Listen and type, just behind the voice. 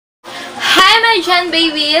my Gen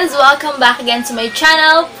babies! Welcome back again to my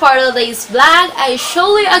channel. For today's vlog, I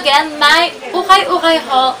show you again my Ukay Ukay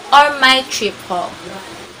haul or my trip haul.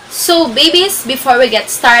 So babies, before we get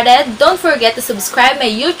started, don't forget to subscribe my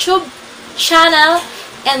YouTube channel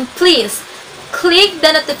and please click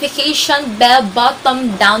the notification bell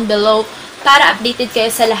button down below para updated kayo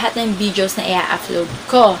sa lahat ng videos na i-upload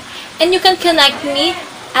ko. And you can connect me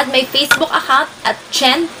at my Facebook account at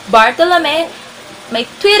Jenpbartolome, my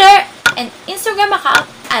Twitter and Instagram account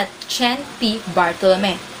at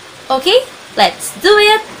Jenpbartolome. Okay, let's do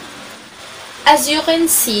it! As you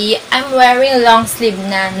can see, I'm wearing long sleeve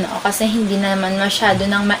na, no? Kasi hindi naman masyado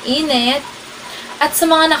nang mainit. At sa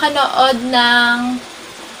mga nakanood ng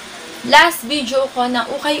last video ko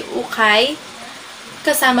ng Ukay Ukay,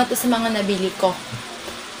 kasama to sa mga nabili ko.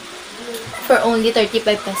 For only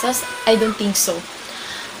 35 pesos? I don't think so.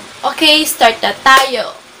 Okay, start na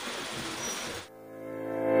tayo.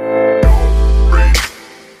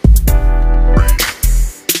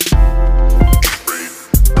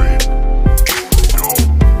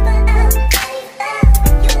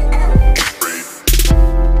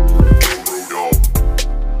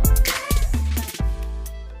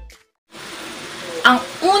 Ang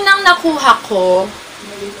unang nakuha ko,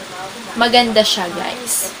 maganda siya,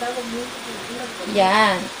 guys.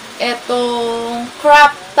 Yan. Etong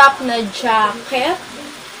crop top na jacket.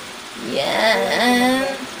 Yan.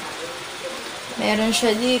 Meron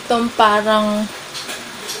siya ditong parang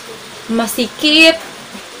masikip.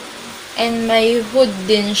 And may hood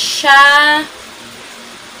din siya.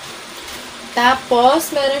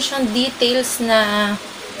 Tapos, meron siyang details na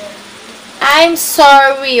I'm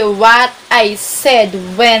sorry what I said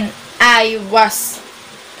when I was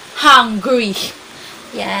hungry.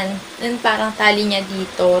 Yan. Then, parang tali niya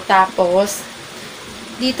dito. Tapos,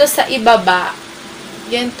 dito sa ibaba,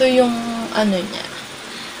 ganito yung ano niya.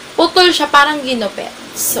 Putol siya, parang ginupit.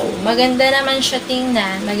 So, maganda naman siya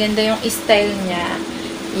tingnan. Maganda yung style niya.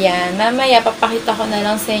 Yan. Mamaya, papakita ko na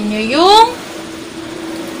lang sa inyo yung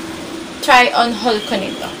try-on haul ko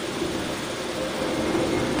nito.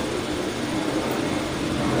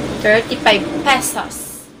 35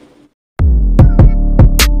 pesos.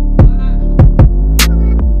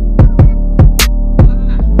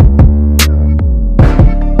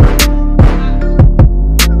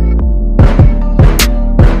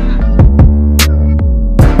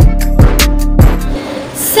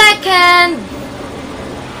 Second,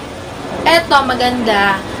 eto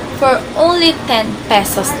maganda for only 10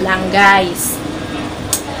 pesos lang, guys.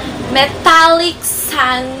 Metallic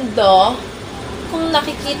sando. Kung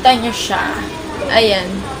nakikita nyo siya, ayan.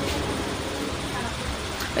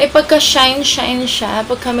 May pagka-shine siya,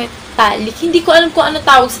 pagka-metallic. Hindi ko alam kung ano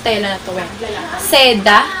tawag sa tela na to.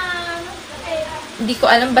 Seda. Hindi ko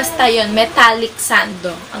alam, basta yon, metallic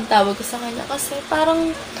sando. Ang tawag ko sa kanya kasi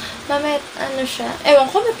parang ano siya.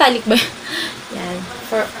 Ewan ko, metallic ba? Yan.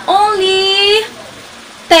 For only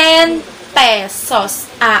 10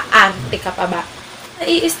 pesos. Ante ka pa ba?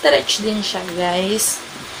 I-stretch din siya,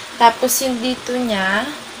 guys. Tapos, yung dito niya,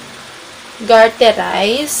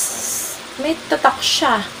 garterize, may tatak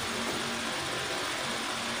siya.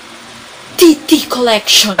 TT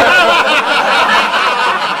collection.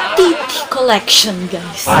 TT collection,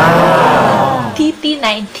 guys. TT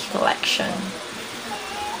 90 collection.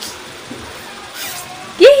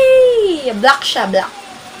 Yay! Black siya, black.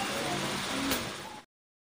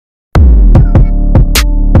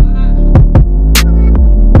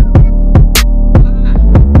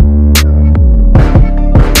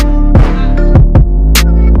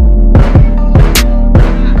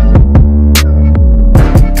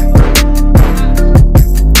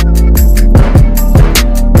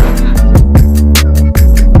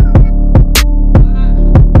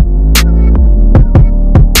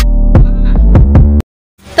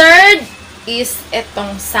 Is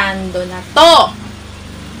etong sando na to.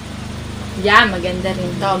 Yeah, maganda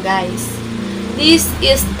rin to, guys. This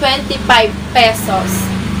is 25 pesos.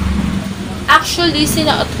 Actually,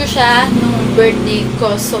 sinuot ko siya nung birthday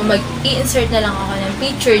ko. So, mag-i-insert na lang ako ng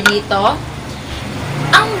picture dito.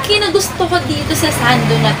 Ang kinagusto ko dito sa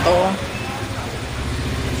sando na to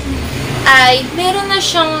ay meron na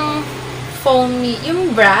siyang foamy,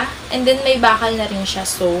 yung bra, and then may bakal na rin siya.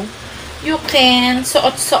 So, you can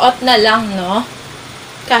suot-suot na lang, no?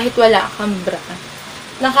 Kahit wala kang bra.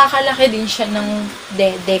 Nakakalaki din siya ng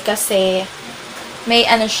dede kasi may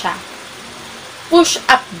ano siya.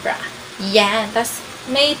 Push-up bra. Yan. Tapos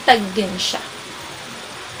may tag din siya.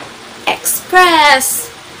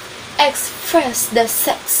 Express! Express the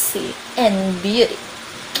sexy and beauty.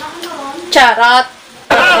 Charot!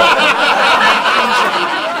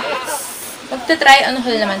 Magta-try on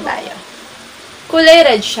haul naman tayo. Kulay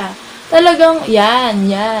red siya. Talagang, yan,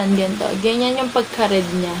 ganito. Ganyan yung pagka-red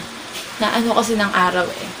niya. Na ano kasi ng araw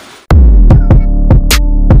eh.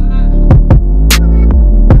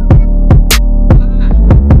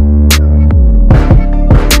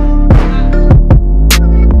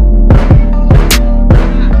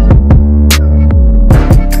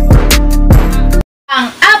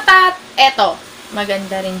 Pang-apat, eto.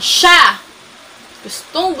 Maganda rin siya.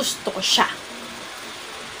 Gustong-gusto ko siya.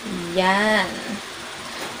 Yan.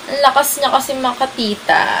 Ang lakas niya kasi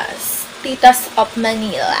makatitas. Titas of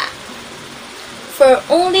Manila. For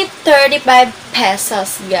only 35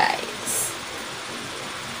 pesos, guys.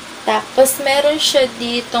 Tapos, meron siya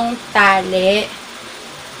ditong tali.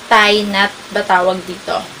 Tie knot ba tawag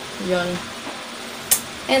dito? Yun.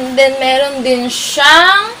 And then, meron din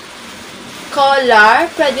siyang collar.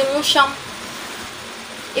 Pwede mo siyang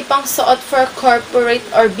ipang suot for corporate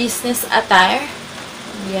or business attire.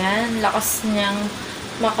 Yan. Lakas niyang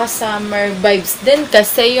maka-summer vibes din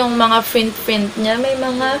kasi yung mga print niya may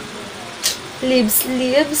mga leaves,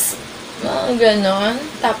 mga ganon.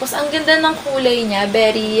 Tapos, ang ganda ng kulay niya,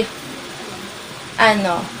 very,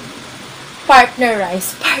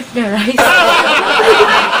 partnerized. Kahit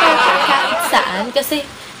saan, kasi,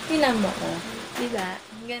 tinan mo, diba?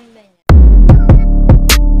 Ang ganda niya.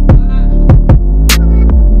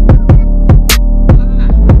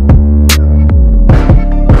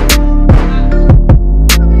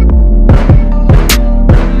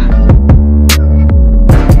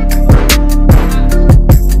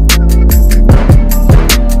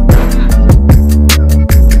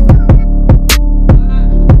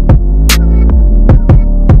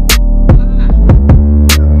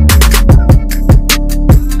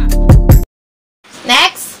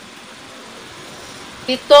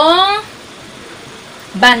 Itong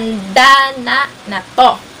bandana na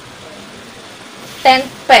to. 10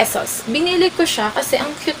 pesos. Binili ko siya kasi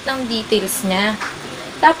ang cute ng details niya.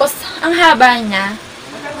 Tapos, ang haba niya.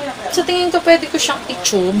 Sa tingin ko, pwede ko siyang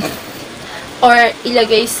i-tube or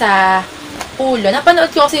ilagay sa ulo.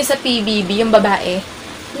 Napanood ko kasi sa PBB, yung babae.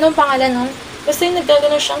 Anong pangalan nun? Kasi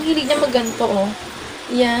nagagano siyang hilig niya magganto, oh.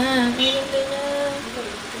 Yan. Ang ganda niya.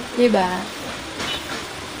 Diba?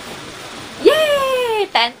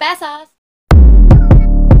 10 pesos.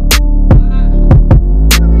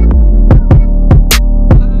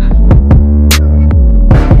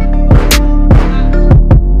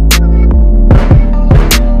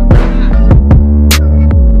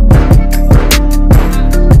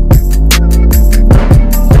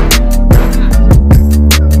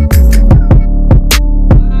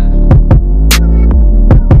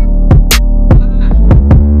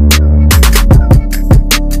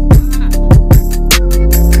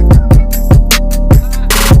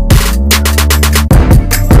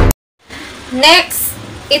 Next,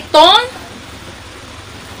 itong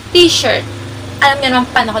t-shirt. Alam niyo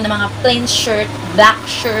naman paano ko ng mga plain shirt, black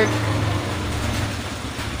shirt.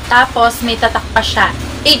 Tapos, may tatak pa siya.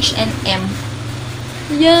 H&M.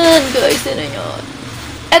 Yan, guys. Ano yun?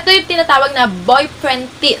 Ito yung tinatawag na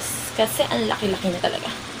boyfriend tees. Kasi, ang laki-laki niya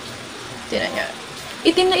talaga. Tinan niyo.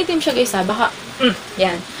 Itim na itim siya, guys, ha? Baka,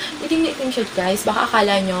 yan. Itim na itim siya, guys. Baka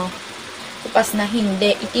akala nyo, kupas na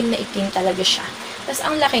hindi. Itim na itim talaga siya. Tapos,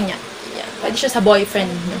 ang laki niya. Yan. Pwede siya sa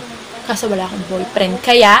boyfriend nyo. Kaso wala akong boyfriend.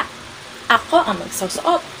 Kaya, ako ang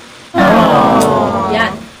magsusuot.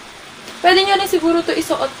 Yan. Pwede nyo rin siguro to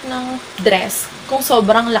isuot ng dress kung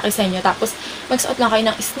sobrang laki sa inyo. Tapos, magsuot lang kayo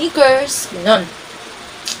ng sneakers. Ganun.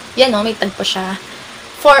 Yan, no? May tag pa siya.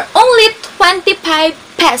 For only 25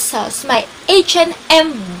 pesos, may H&M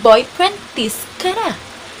boyfriend tees ka na.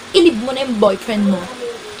 Ilib mo na yung boyfriend mo.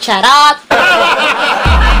 Charot!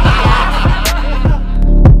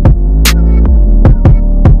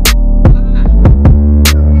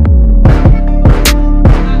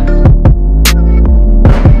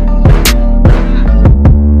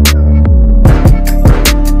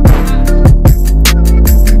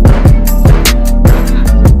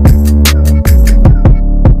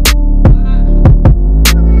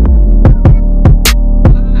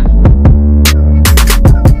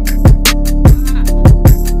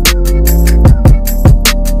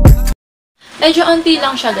 Medyo onti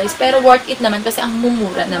lang siya, guys. Pero worth it naman kasi ang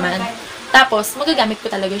mumura naman. Tapos, magagamit ko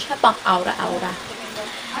talaga siya pang aura-aura.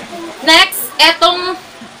 Next, etong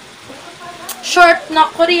short na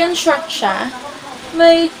Korean short siya.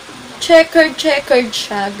 May checkered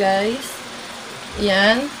siya, guys.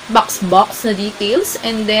 Yan. Box na details.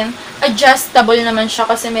 And then, adjustable naman siya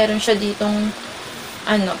kasi meron siya ditong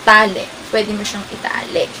tali. Pwede mo siyang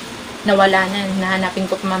itali. Nawala na. Nahanapin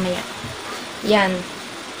ko pa mamaya. Yan.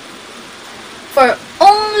 For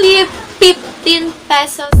only 15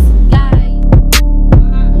 pesos, guys.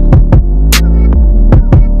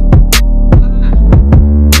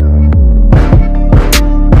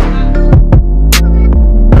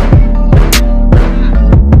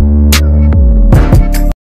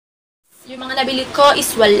 nabili ko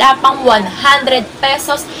is wala pang 100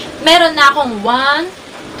 pesos. Meron na akong 1,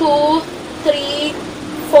 2, 3,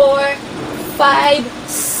 4, 5,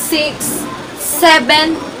 6,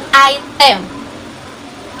 7 item.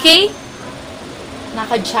 Okay?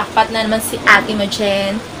 Naka-jackpot na naman si Ate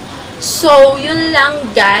Majen. So, yun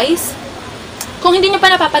lang guys. Kung hindi nyo pa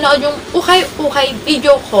napapanood yung ukay-ukay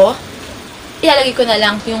video ko, ilalagay ko na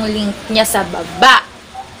lang yung link niya sa baba.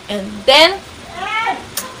 And then,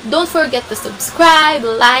 don't forget to subscribe,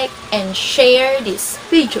 like, and share this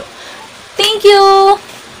video. Thank you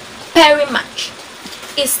very much.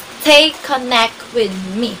 Stay connect with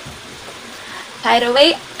me. By the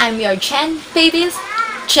way, I'm your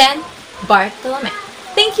Jenpbartolome.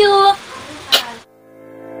 Thank you.